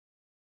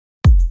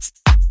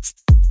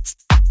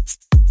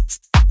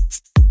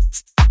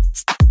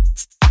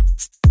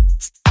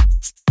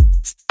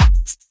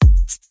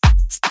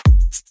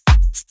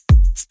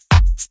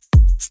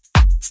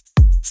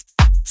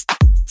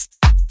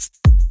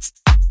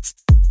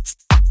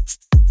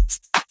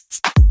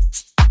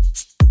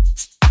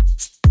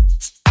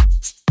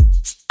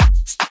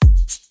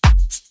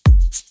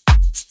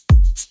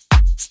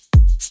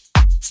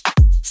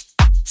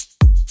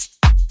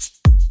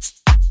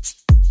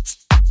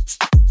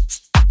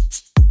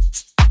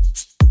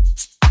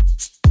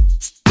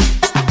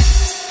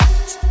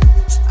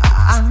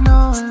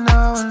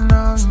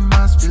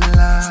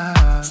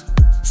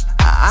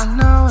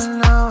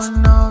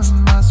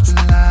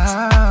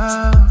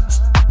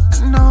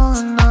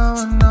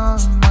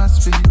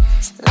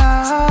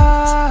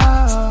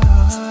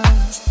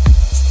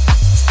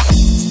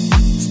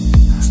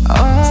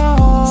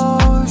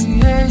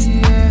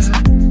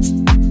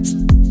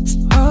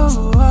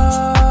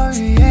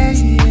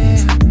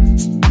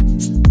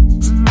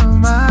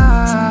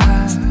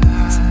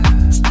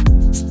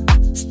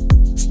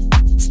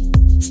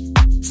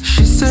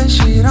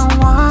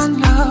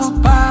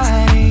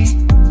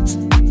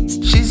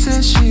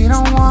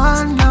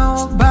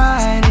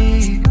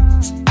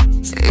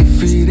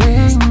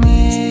Feeding me,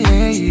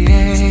 yeah,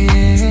 yeah,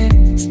 yeah.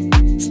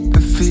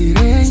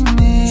 Feeding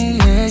me,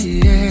 yeah,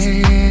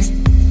 yeah, yeah.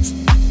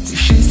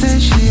 She said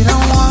she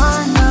don't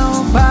want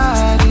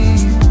nobody.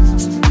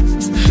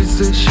 She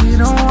said she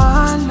don't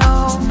want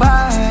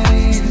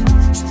nobody.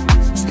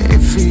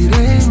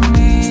 Feeding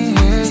me,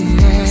 yeah,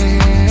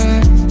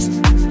 yeah.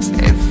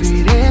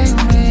 Feeding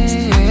me,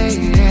 yeah,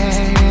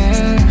 yeah,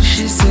 yeah.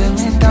 She set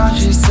me down,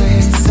 she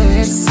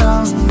said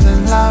songs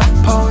and love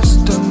posts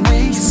don't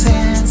make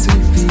sense if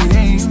it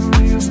ain't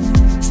real.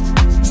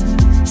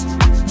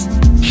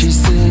 She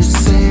said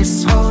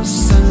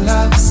posts and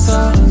love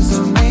songs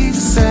don't make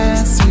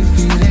sense if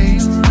it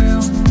ain't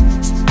real.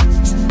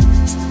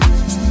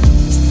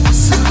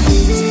 So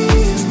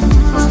it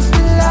must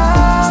be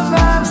love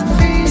I'm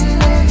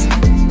feeling.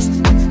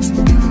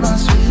 It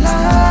must be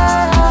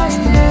love,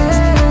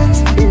 yeah.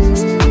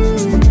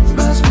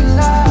 Must be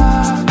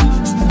love,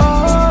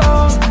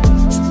 oh.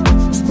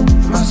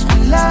 Must be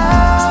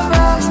love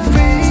I'm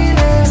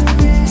feeling.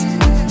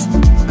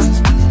 Must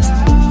be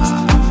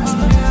love,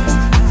 yeah.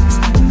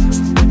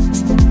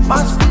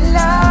 Must be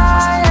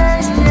love,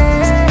 yeah.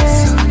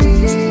 So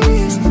it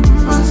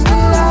must be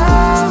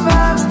love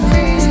I'm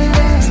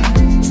feeling.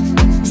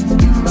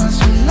 It must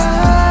be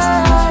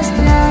love,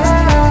 yeah.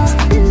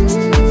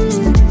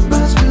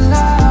 Must be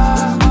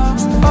love,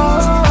 oh.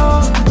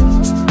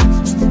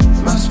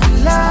 Must be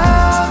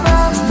love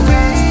I'm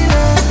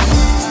feeling.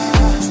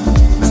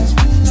 Must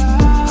be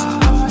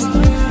love,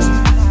 yeah.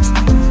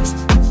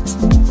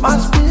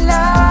 Must be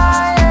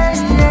love,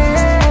 yeah.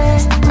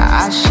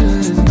 I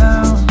should've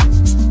known.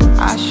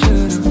 I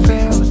should've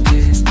felt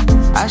it.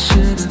 I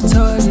should've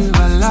told you I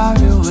love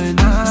you when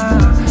I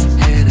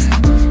had a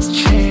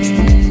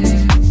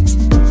chance.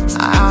 I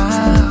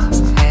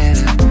had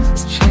a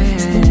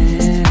chance.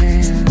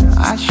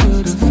 I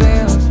should've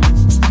felt.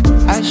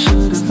 I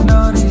should've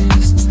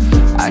noticed.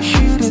 I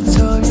should've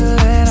told you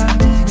that I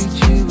needed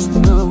you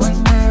and no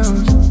one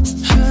else.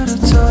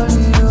 Should've told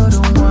you you're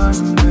the one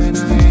when I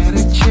had a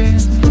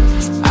chance.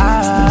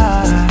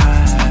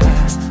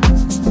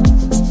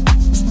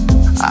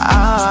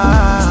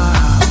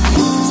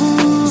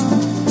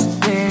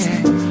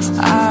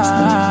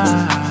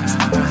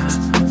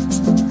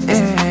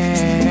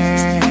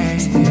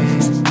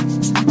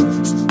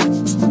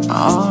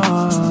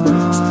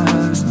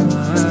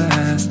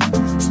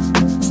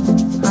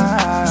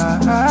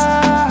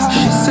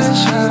 She said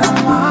she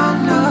don't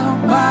want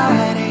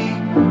nobody.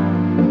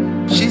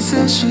 She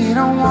said she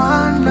don't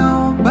want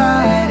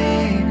nobody.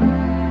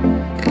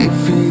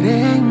 If it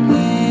ain't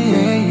me,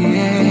 yeah,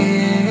 yeah,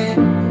 yeah.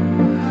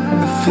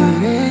 If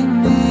it ain't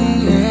me,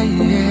 yeah,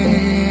 yeah,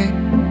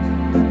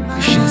 yeah.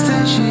 She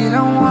said she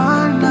don't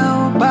want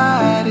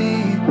nobody.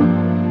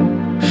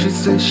 She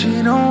said she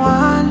don't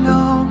want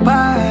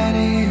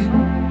nobody.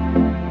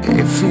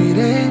 If it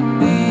ain't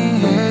me,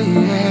 yeah,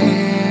 yeah.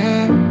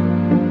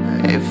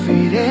 If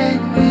it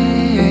ain't me,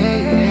 yeah,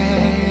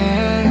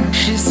 yeah.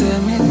 She set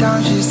me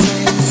down, she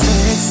said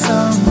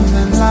songs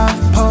and love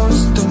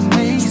posts don't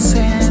make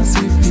sense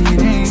if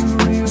it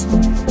ain't real.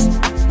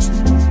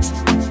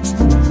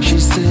 She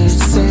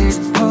said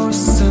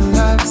posts and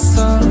love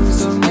songs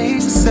don't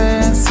make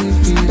sense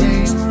if it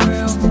ain't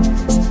real.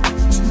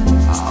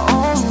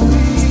 Oh,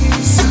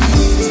 so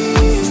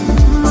it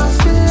must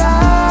be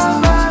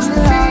love I'm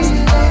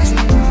feeling.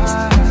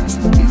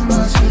 It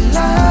must be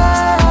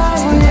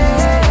love,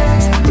 yeah.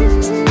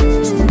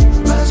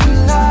 Must be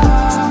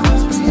love,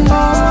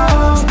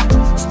 oh.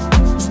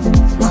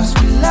 Must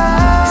be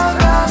love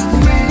I'm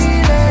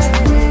feeling.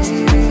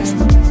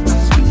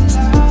 Must be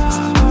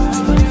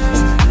love, yeah.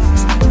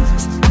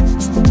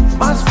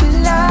 Must be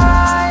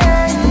love,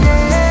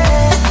 yeah.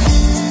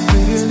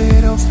 Pretty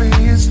little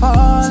fears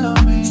follow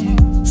me.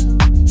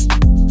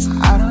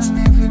 I don't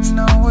even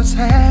know what's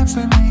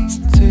happening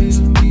to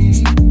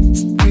me.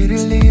 Pretty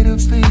little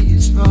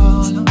fears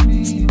follow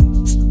me.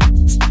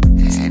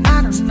 And I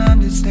don't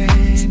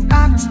understand,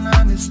 I don't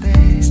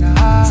understand,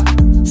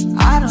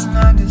 I don't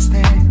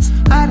understand,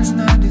 I don't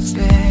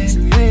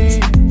understand, yeah.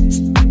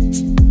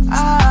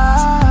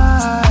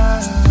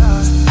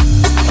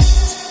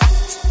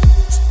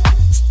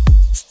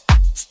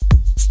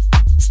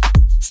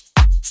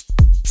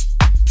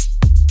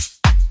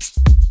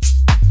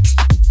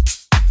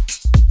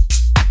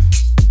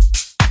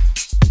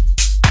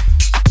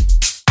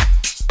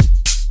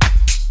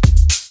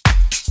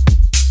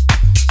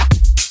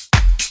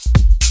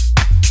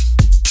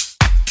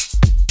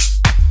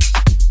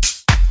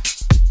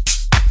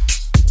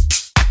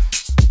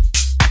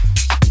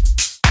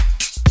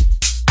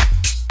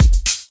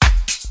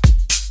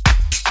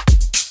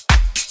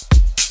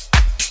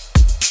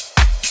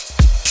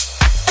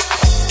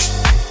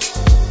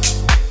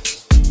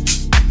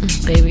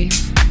 Baby,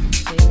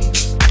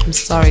 I'm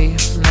sorry,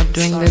 I'm not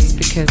doing this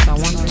because I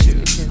want to.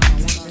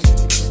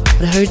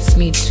 But it hurts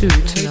me too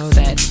to know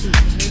that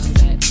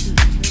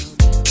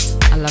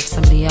I love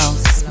somebody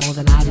else more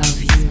than I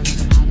love you.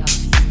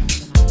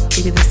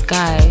 Maybe this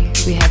guy,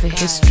 we have a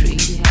history.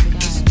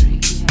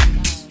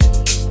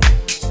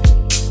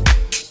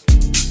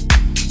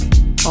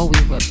 oh, we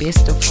were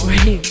best of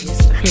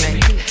friends.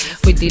 Like,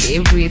 we did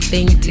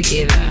everything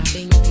together.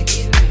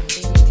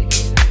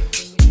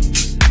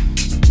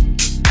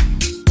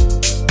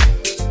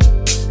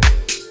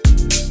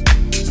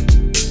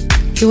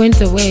 He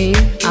went away,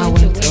 I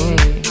went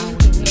away.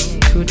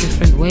 2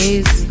 different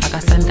ways.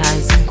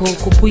 Akasandazi, go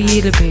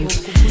kupuyile, babe.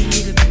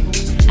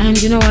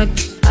 And you know what?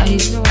 I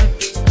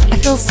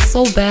feel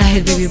so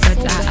bad, baby, but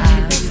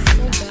I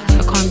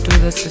can't do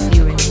this with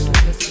you anymore.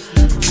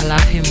 I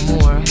love him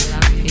more.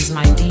 He's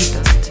my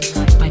deepest,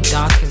 my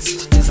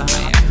darkest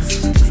desire.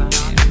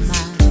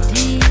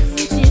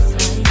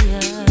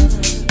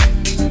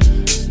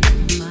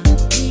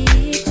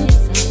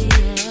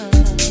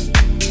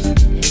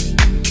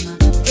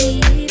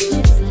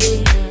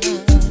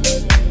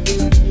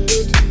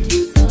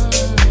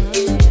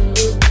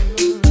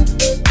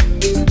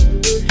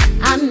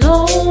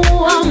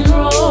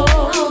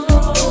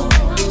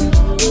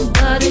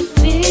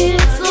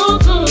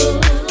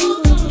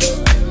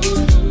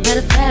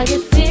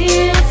 It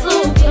feels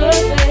so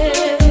perfect.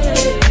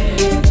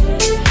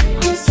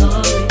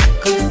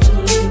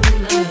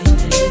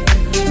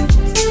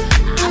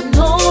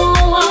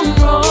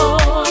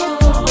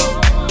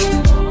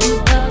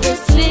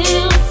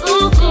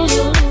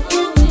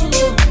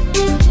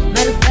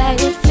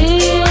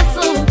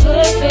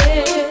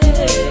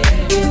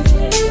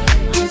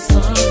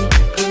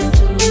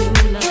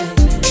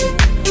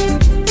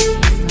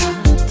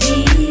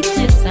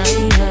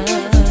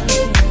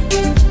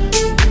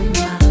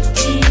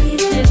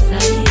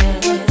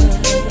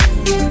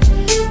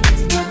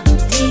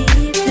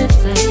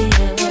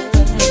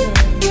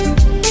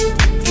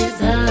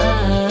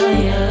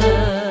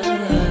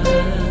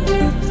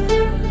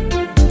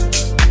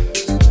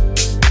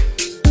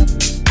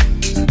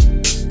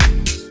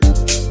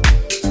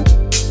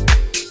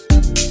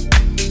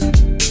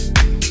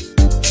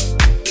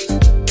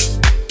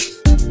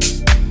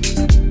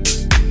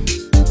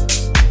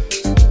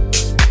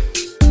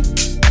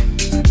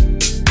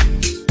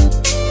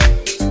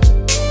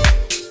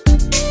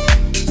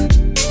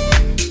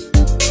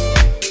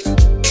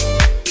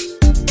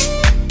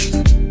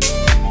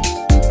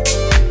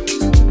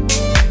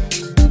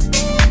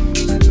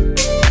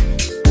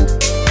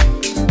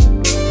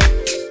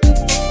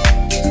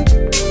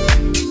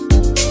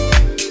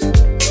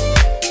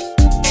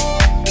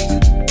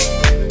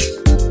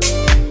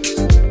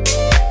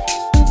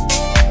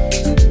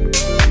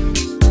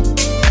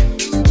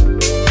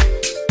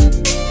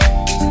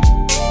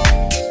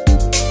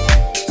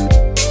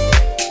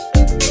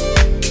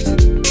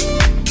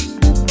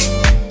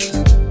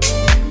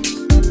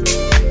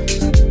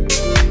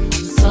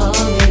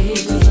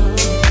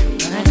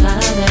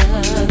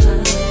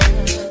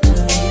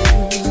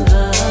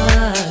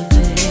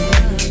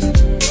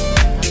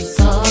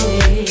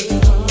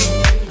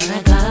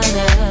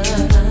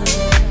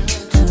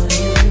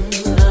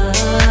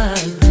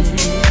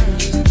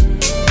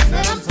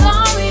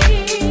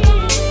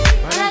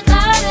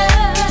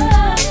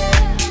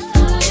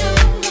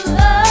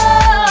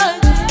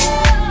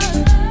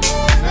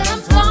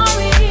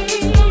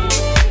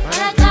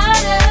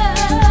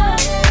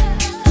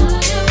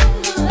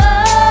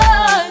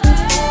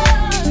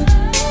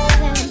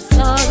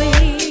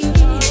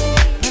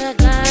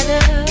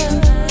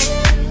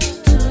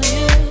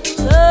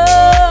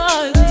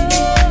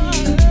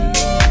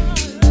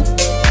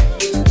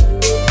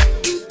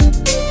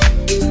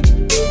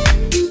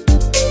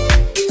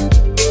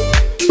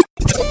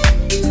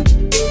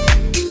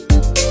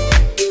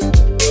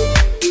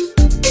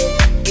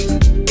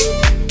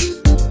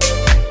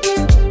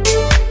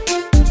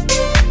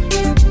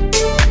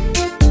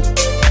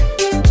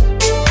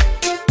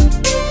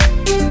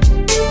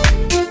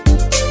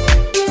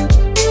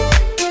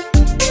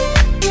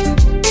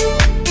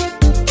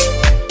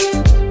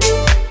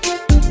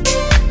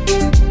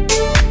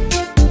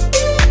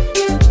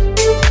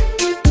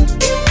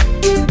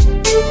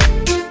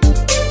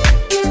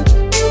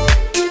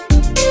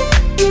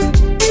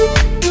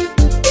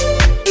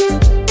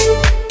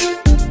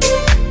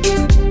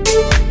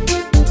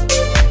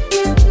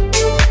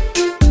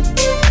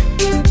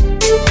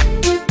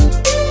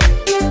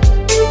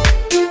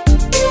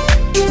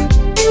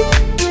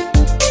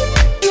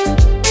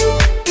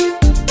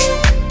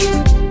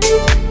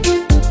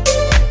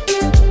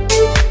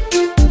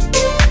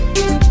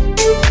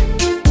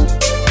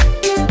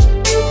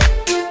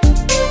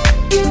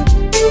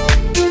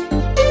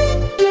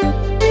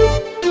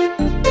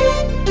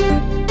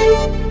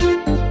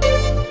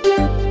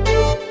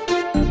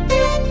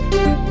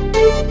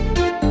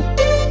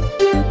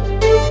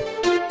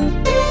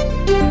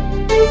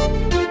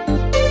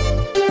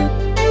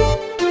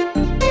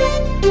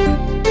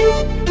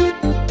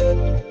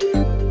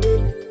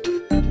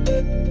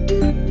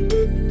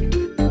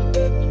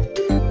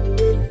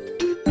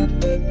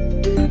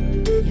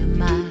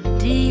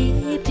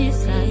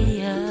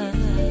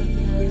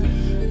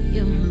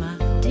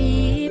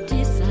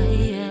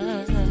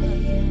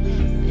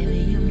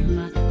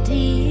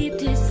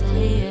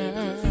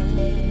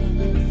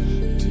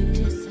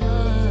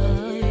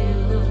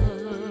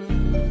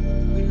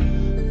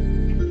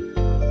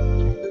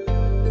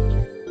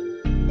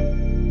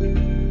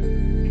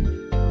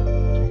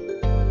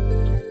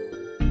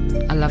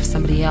 love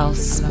somebody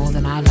else more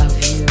than I love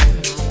you.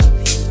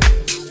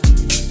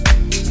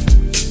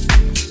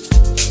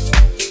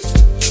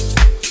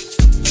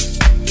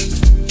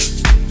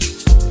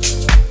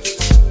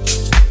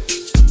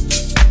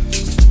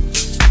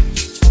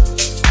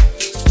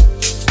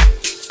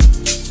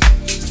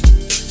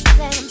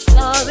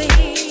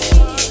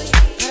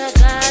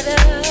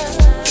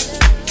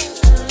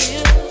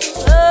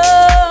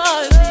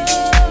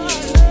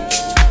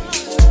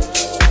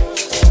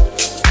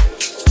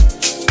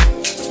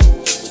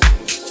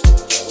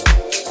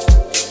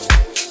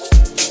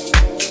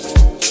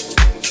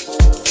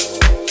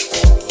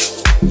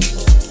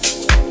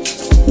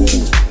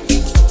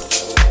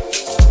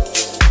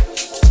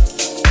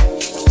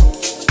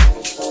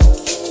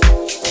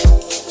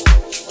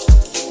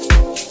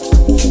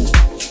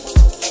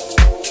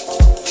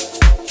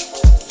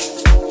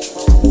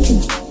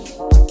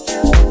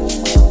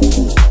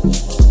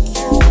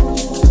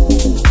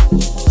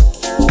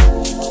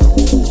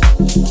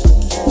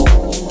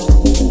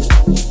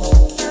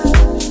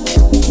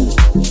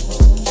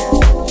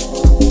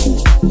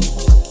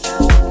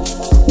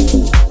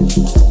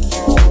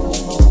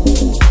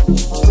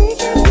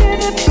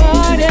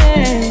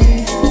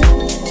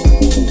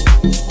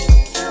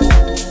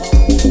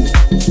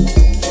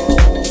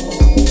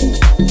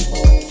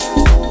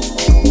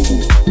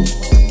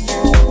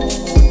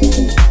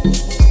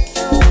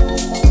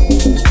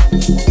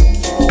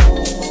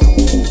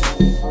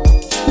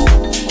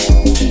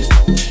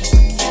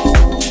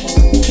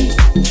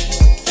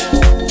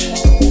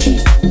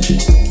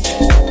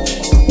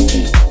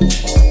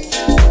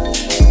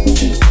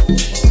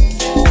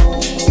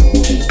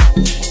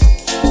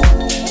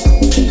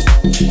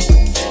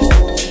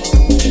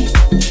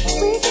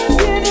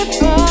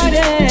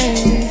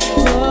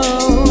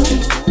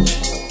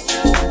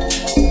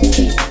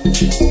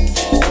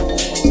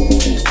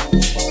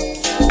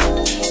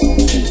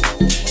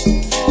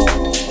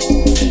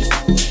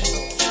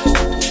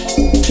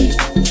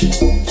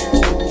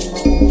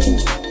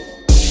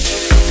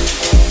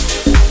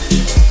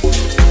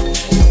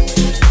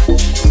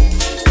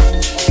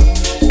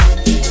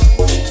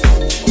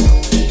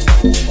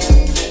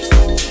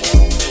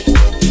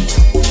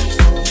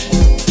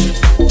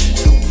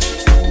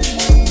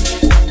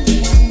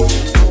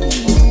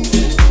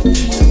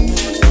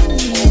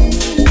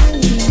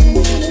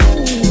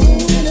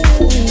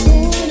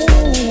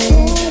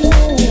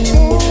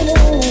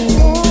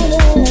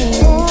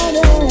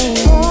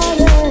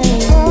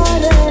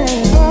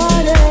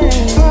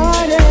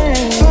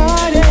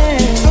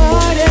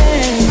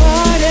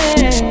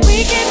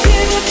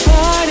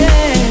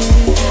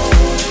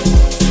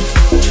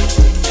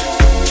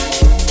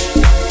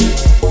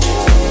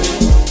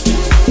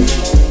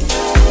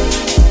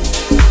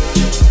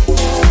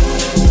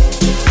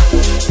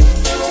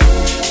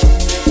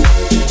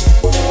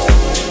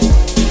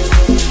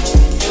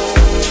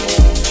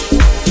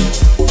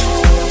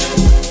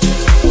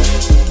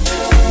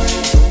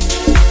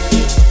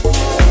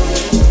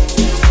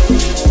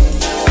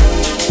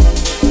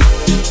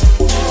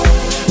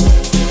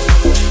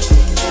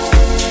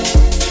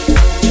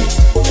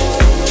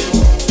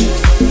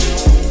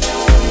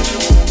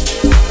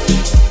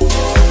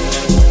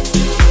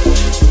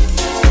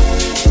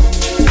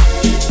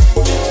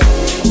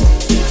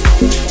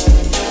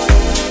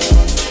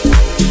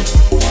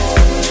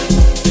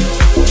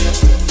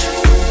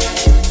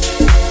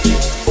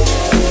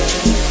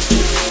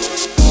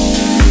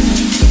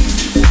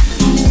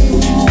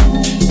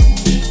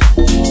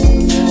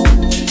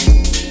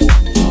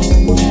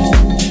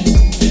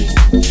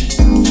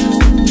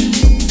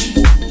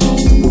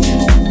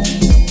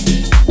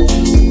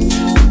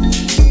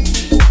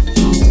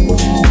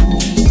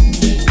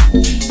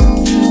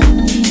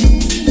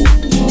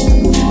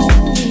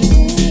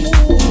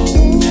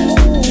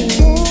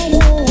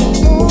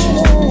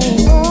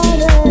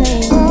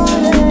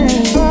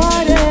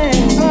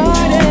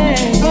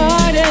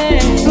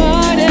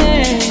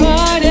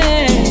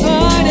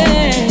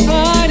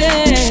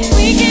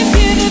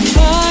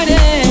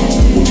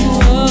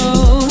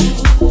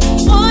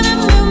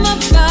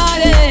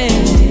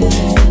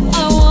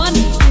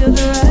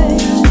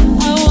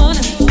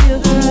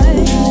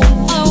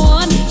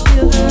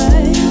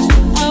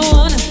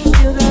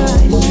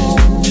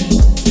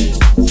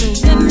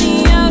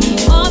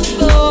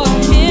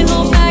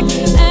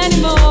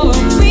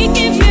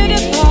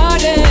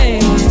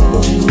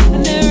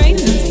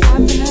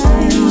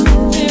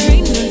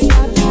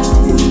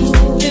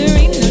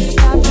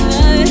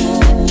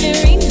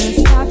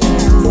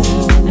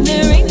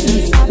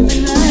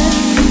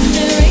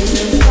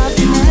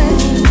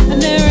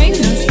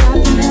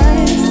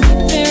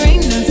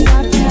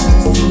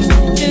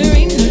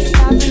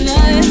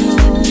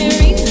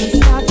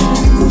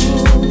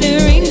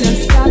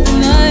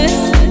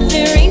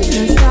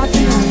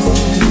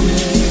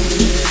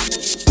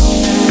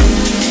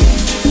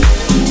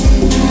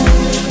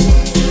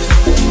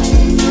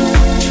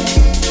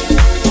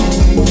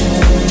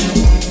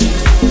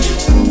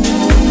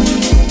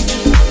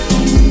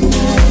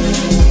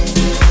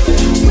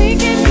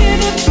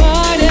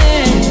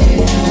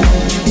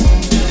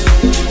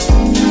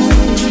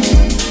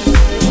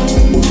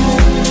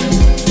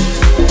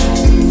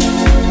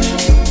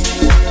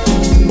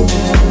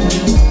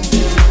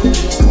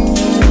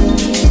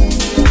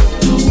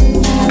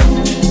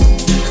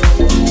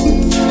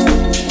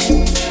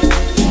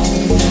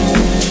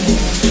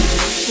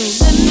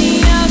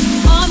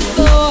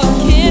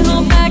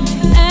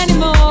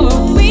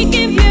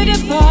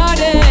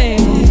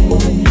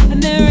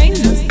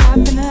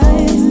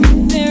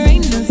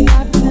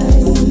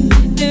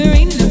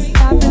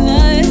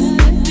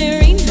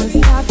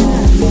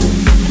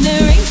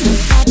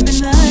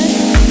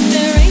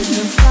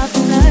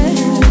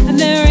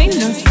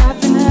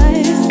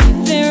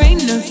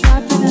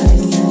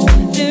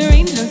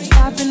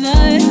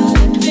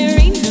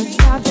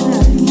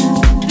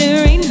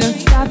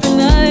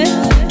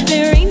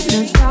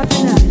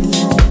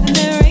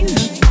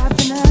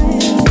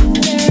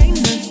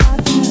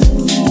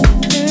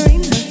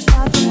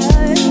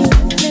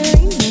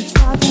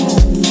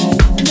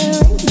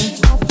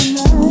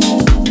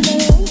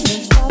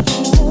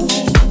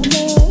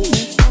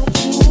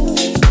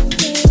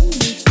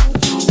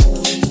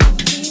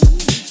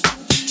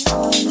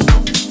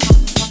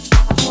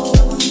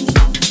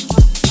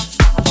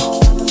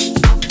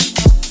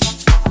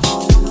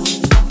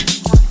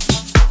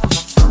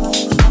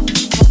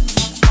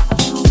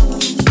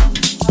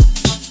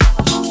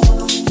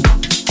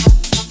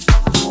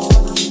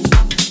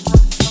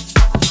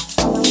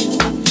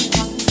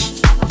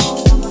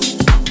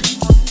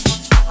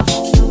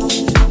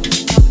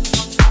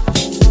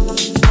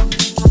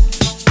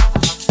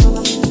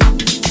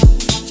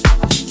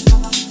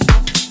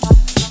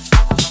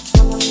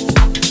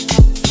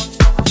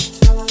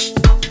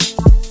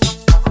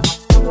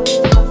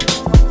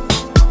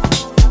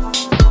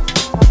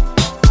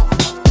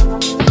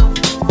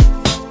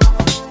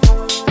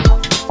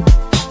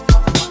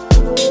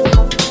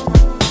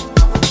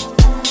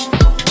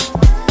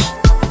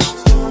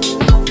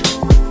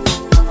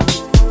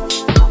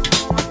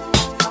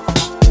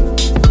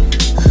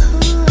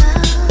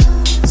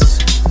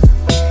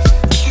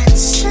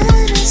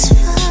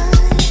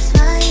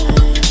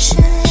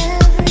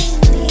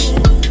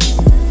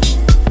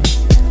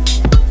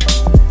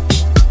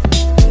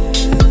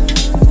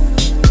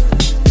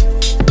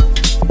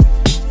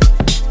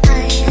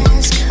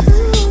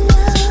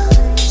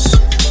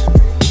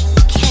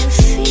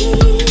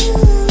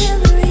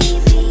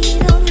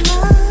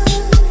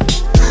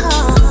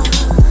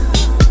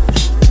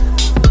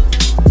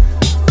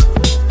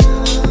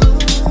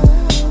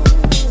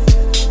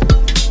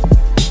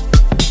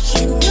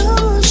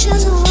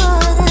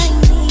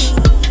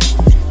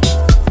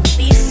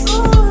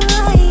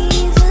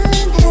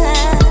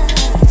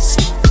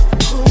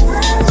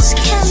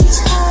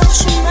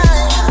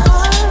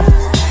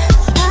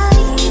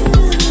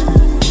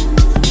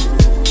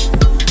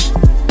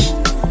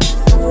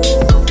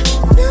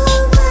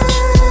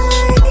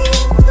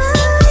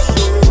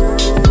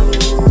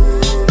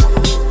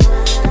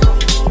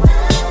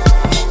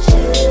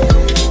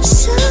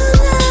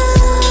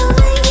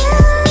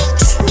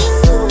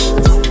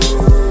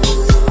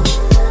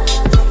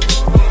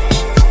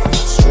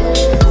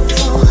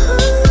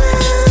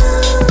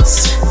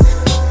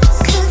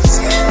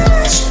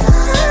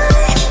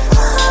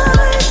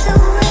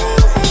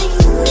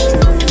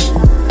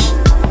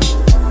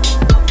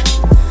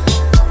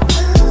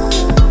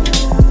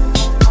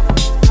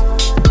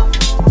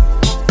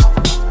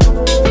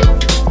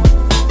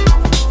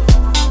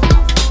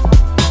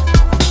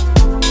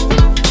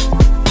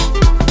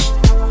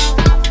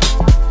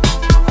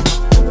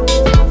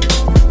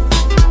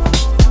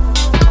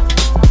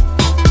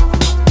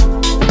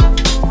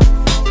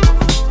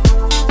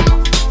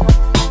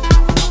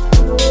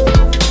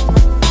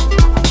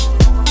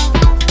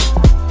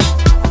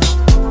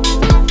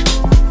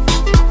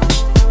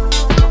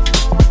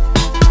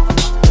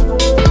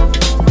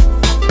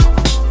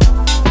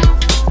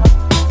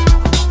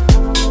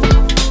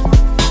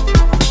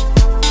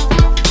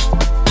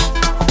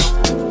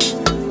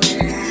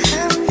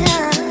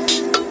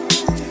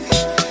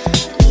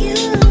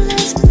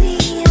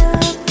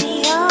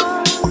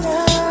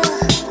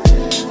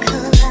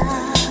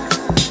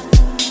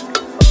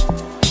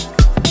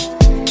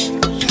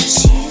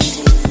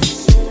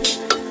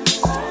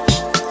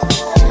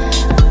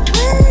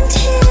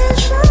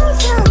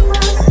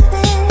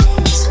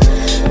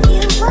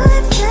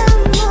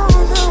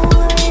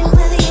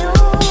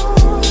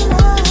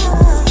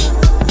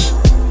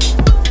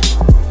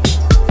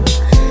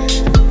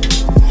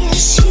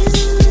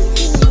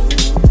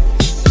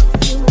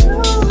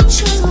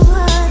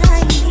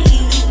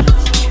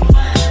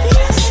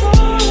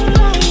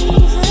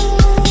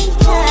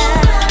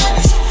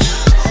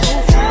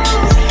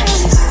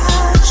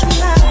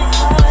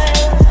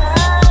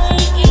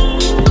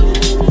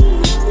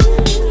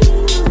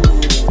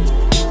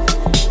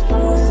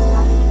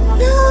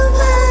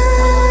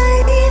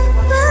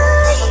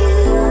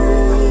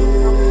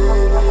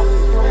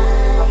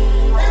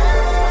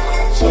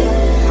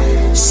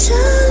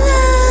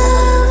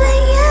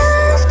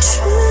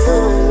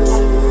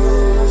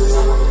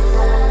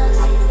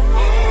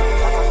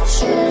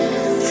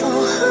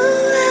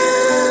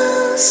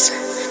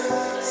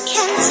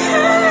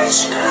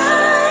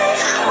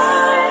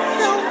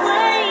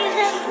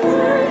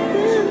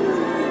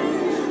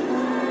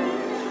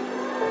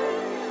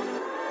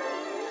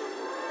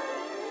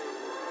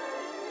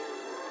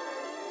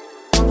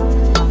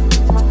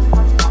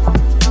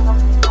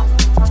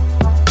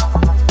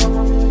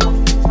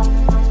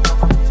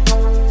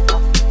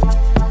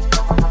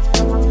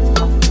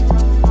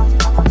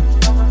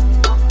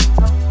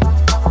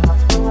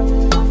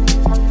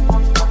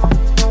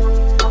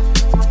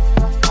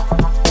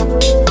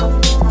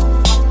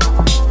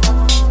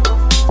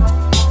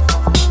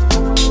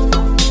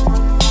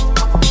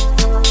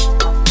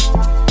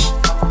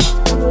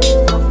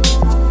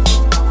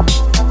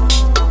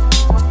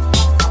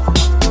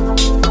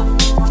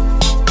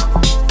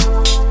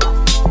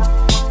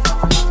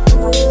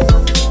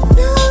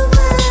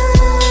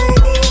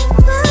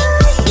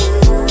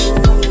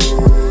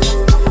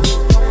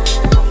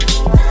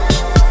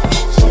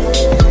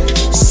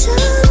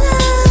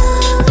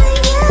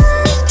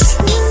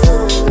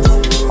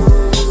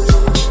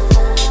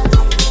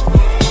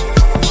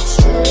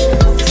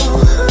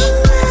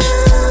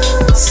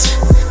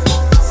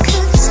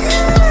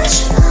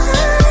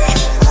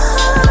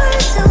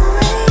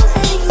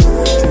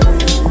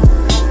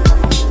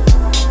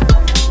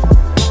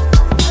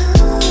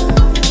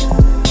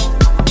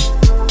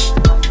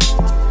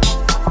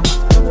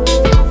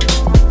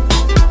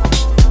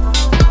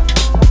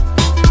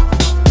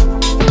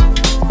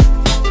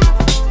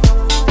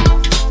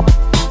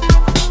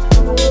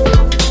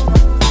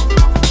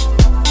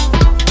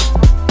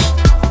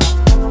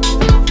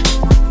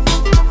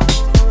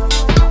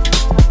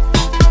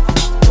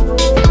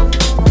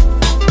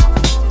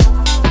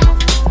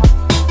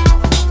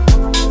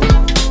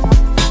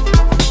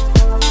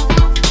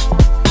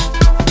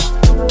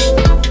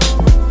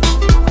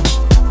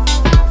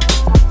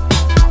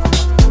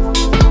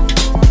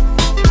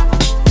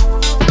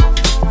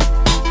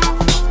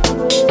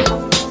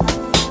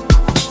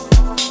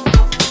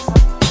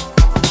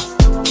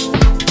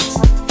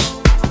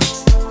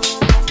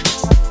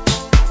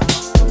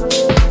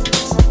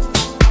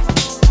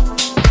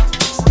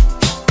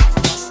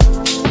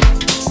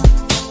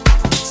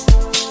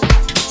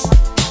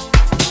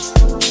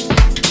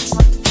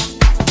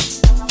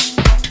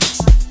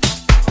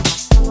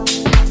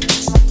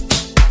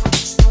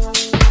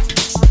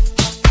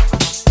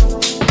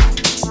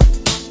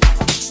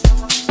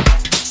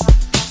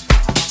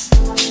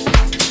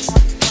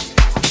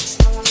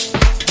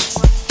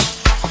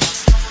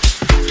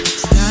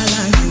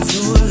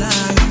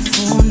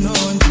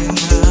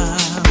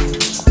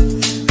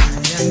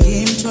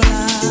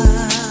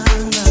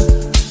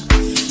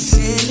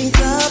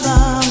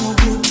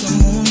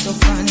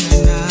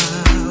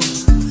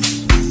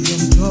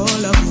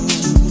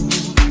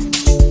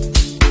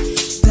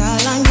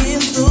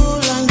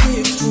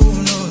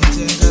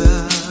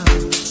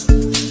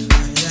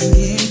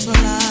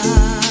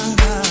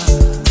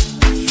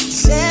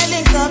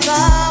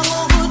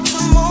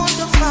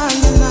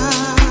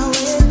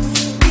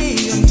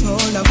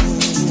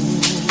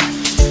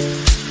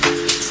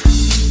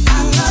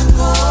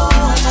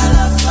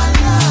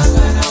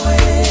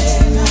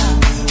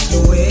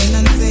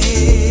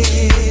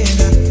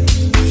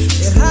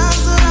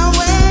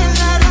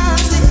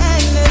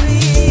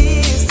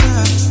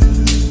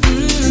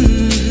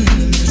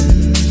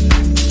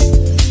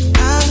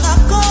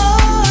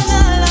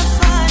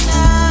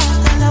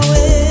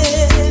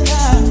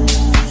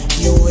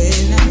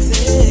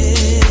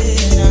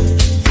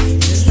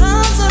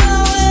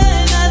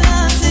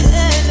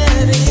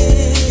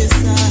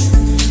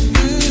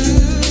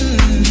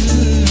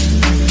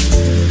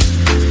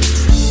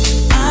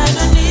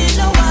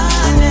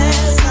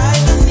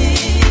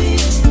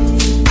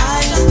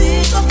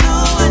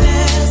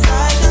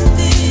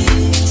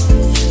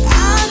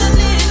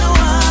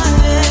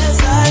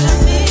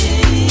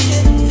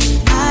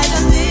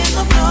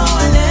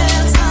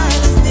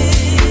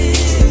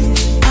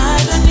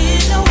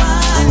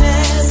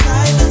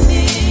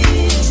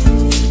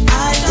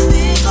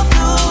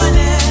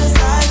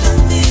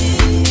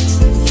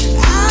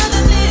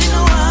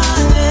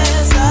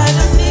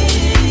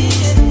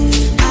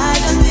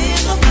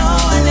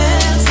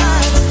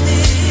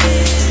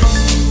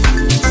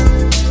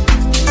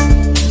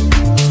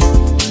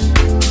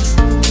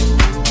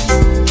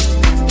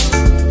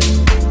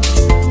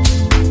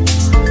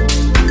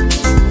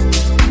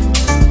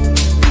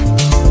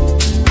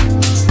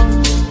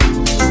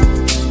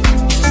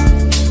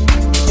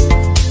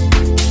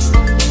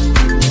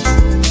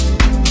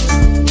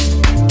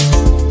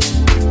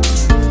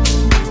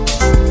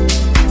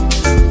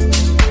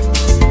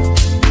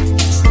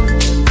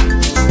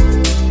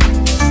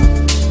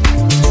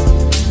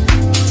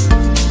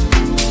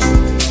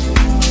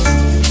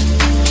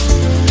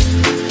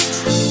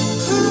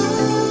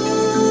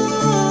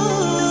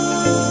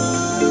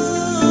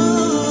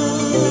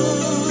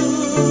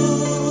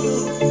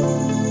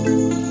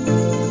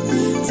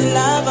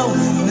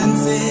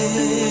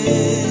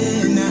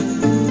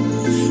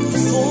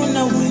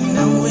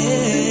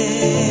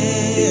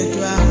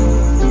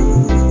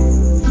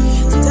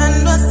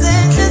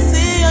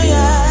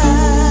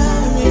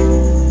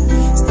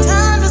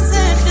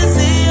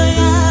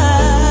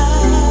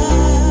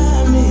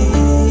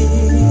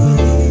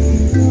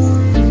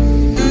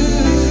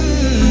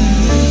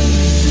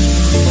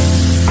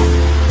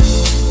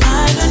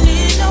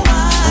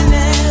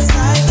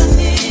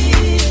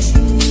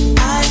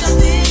 I don't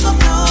think of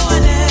no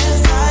one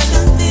else. I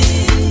just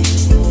think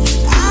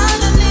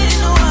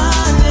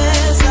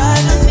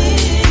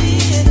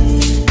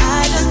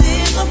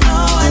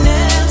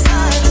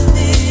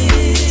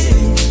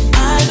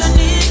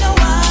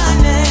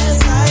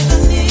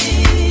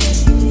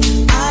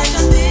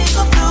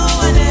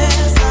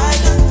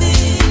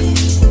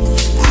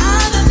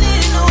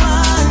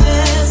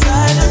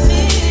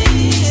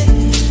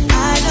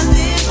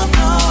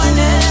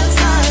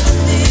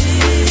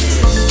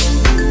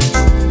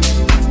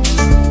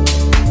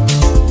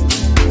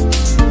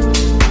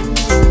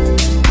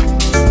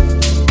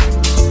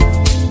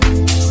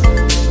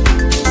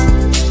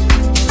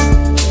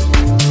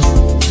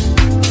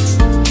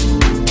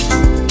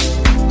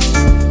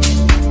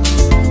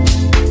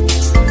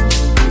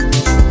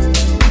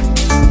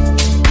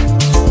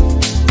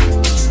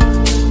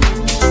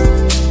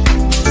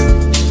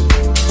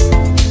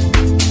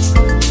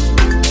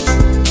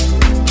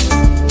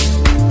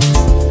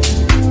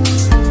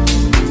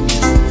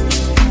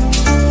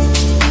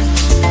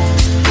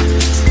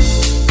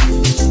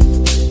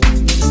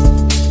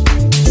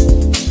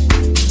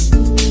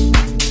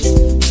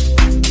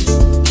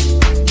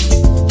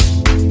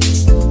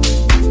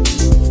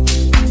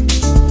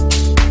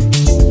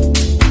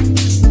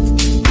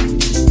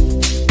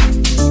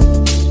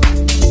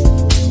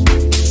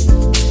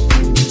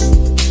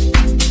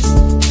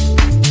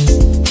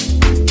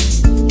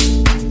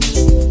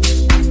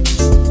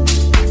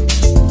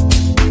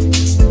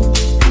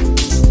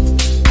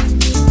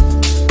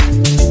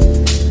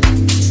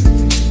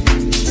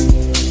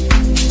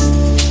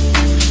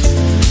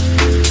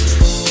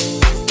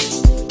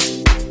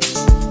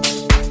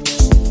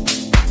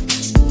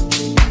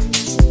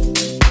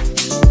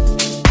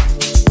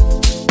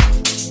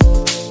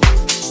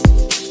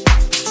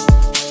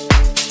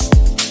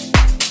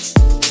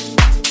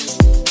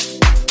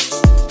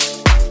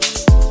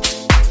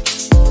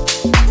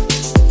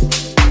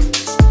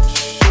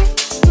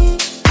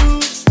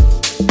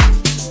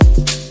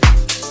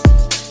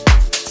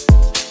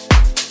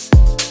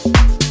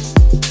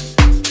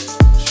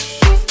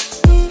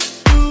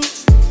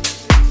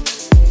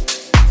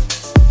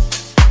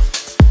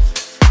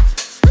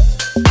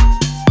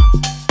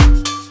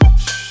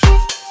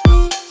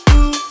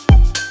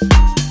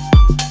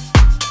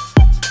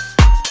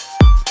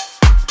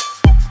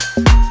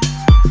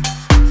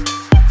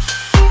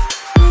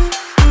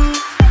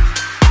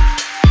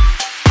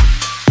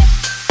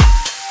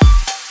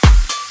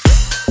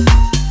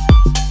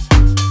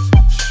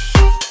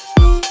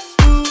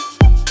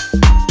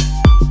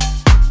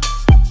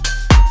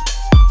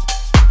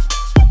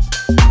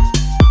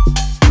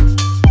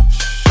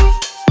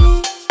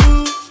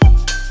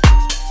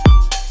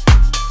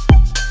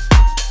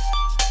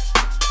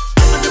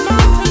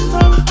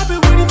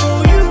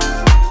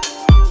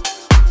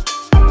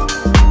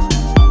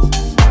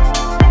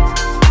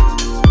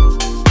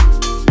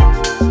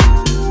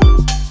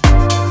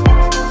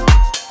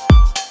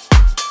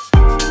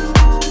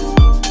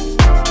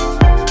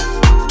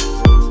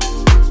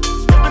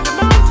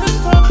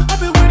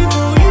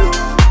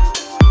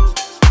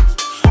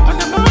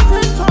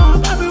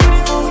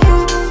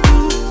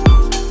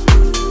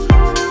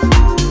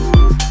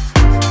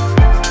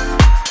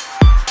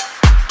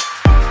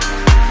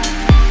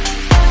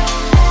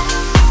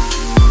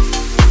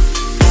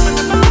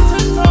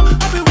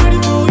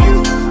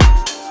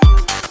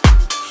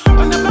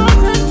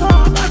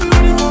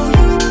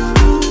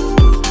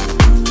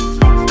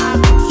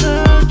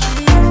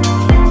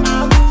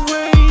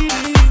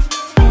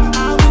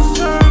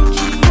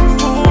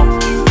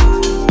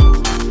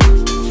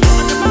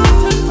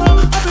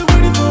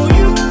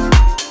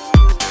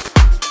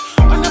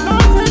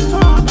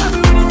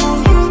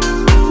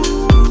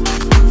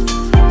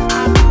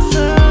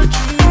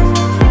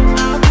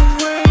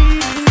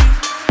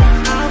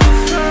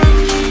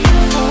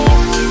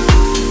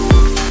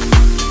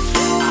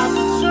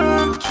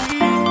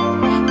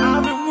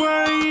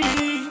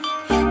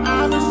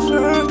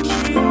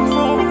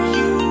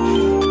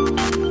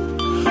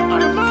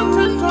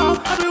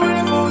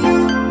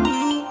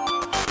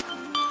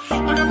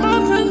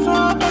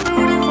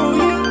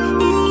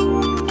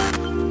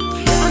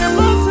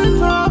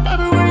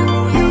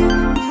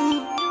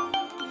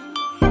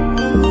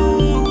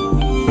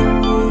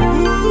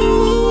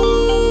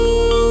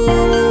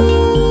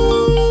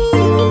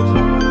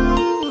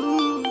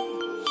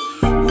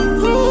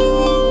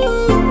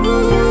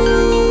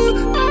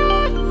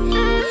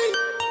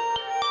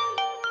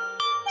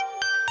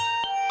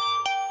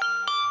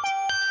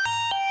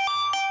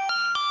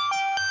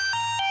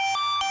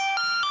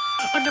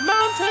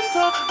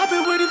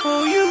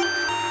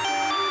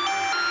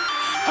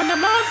On the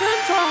mountain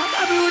top,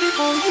 I'll be waiting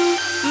for you.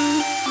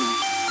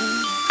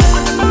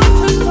 On the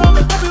mountain top,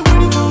 I'll be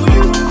waiting for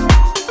you.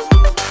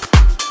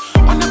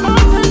 On the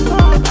mountain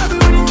top, I'll be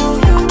waiting for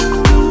you.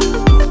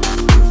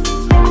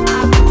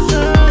 I've been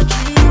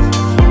searching,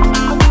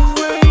 I've been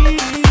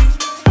waiting,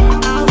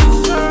 I've been searching for you. I've been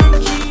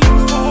searching,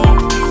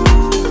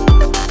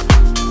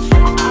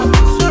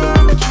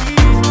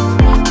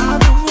 I've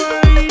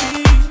been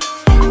waiting,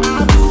 I've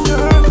been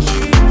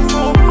searching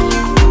for you.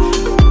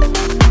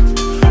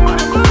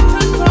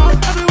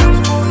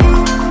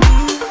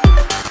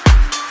 On the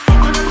mountain top, I'll be waiting for you. On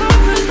the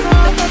mountain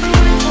top, I'll be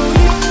waiting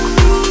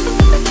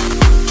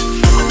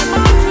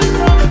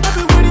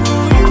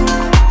for you.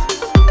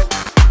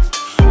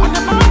 On the mountain top, I'll be waiting for you. On the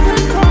mountain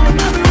top, I'll be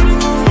waiting for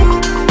you.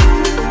 I've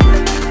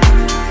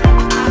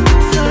been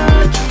searching, I've been waiting, I've been searching for you. I've been searching, I've been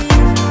waiting, I've been searching for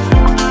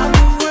you.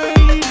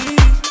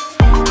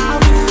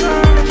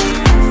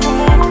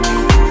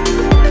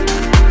 On the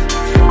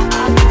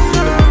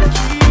mountain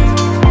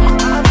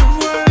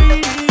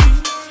top,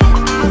 I'll be waiting for you.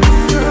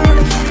 On the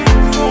mountain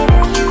top, I'll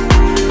be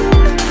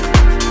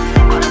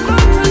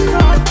waiting for you. On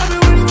the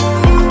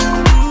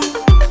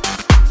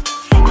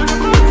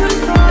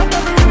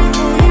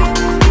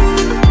mountain top,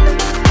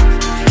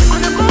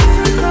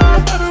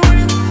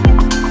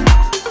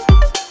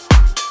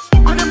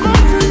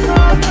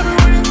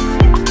 I'll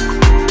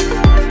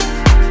be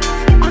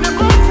waiting. On the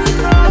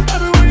mountain top, I'll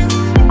be waiting.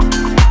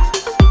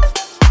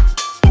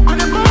 On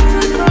the mountain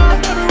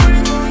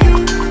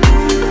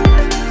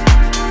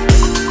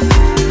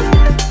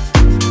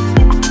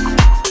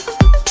top,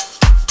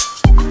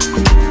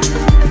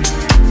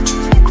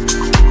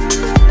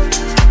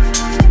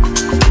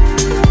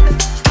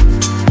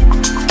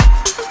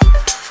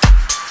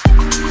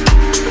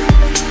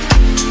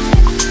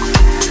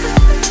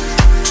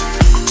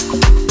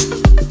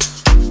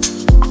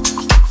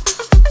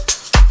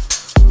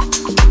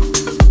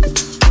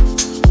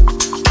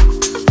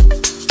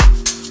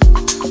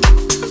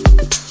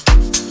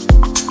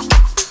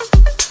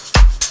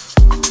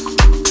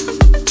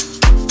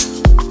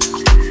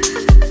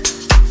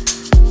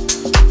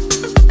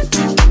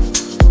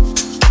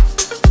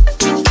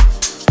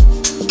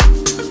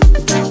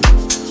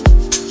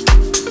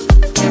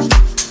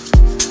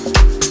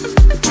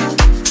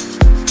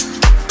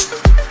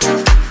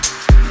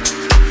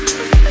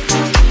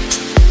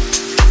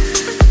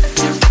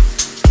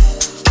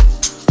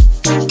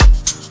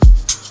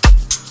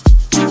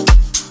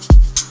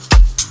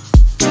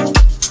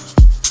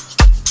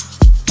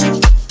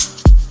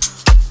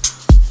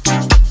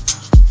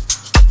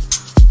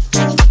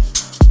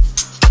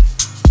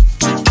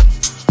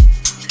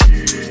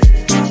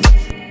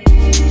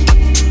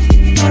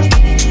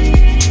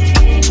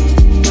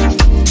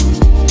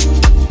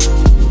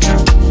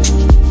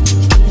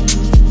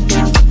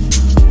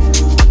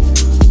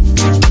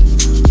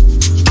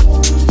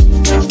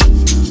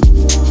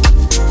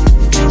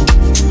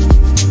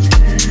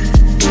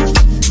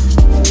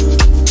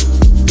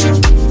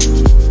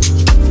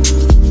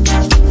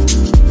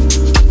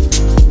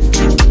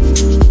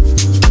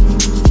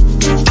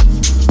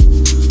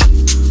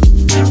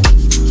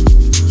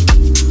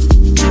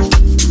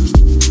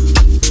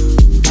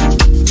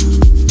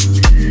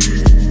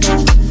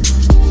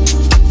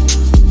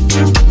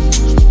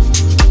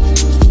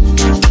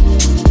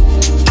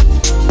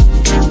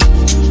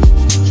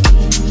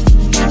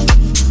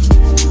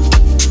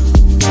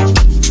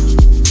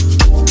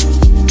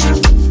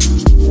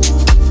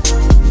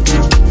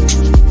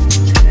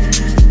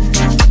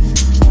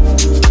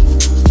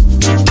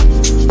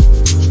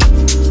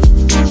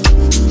 waiting. On the mountain top, I'll be waiting for you.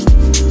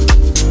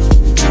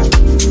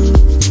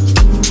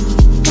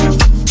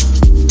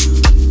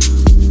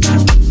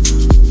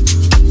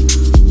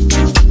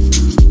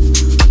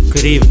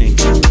 Good evening.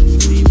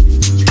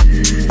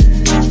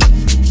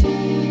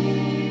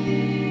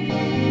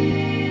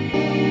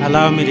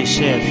 Allow me to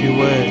share a few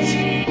words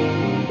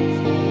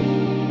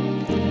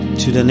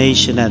to the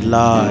nation at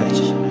large.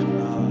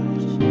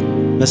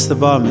 Mr.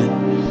 Barman,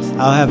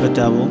 I'll have a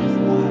double.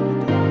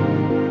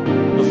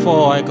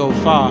 Before I go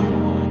far,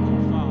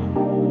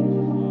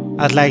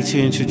 I'd like to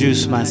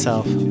introduce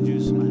myself.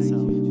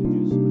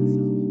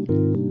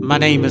 My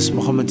name is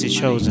Muhammad the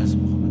Chosen.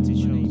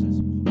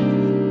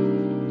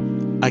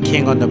 A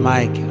king on the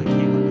mic,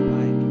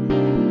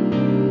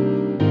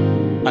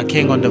 a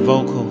king on the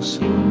vocals,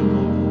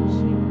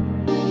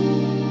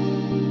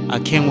 a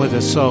king with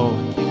a soul,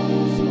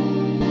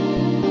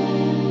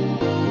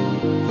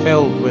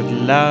 filled with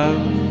love,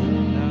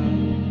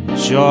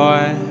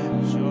 joy,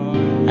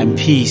 and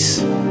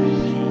peace.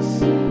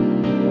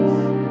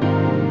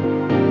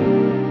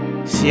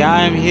 See,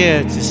 I am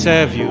here to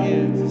serve you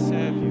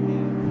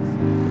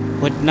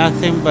with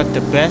nothing but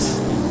the best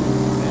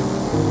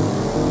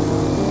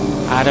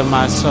out of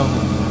my soul.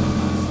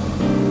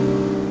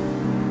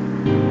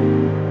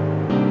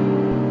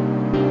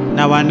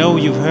 Now I know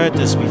you've heard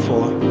this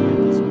before,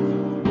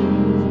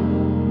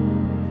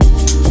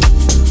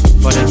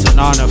 but it's an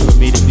honor for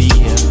me to be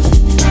here,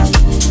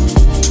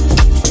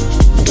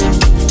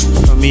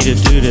 for me to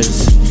do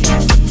this.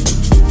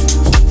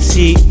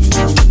 See,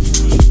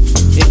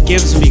 it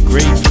gives me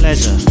great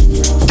pleasure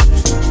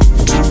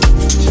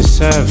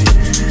serve you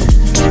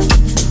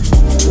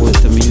with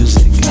the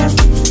music.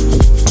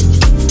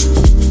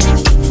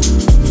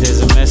 There's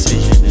a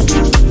message in it,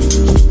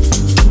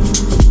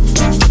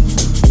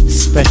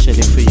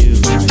 especially for you.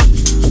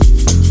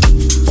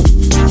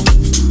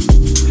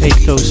 Pay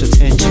close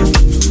attention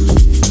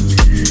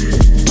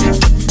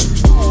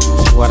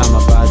to what I'm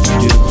about to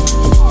do.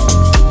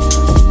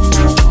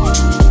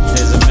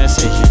 There's a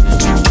message in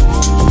it.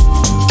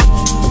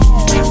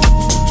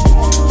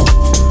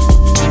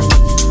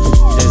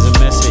 There's a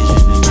message in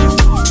it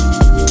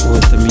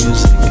with the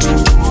music.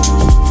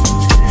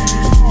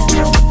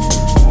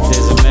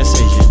 There's a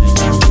message in it.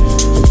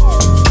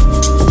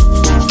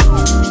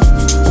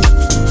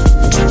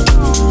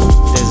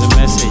 There's a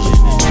message in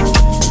it.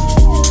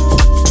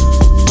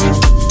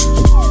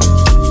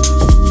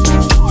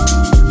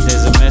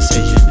 There's a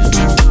message in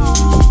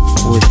it.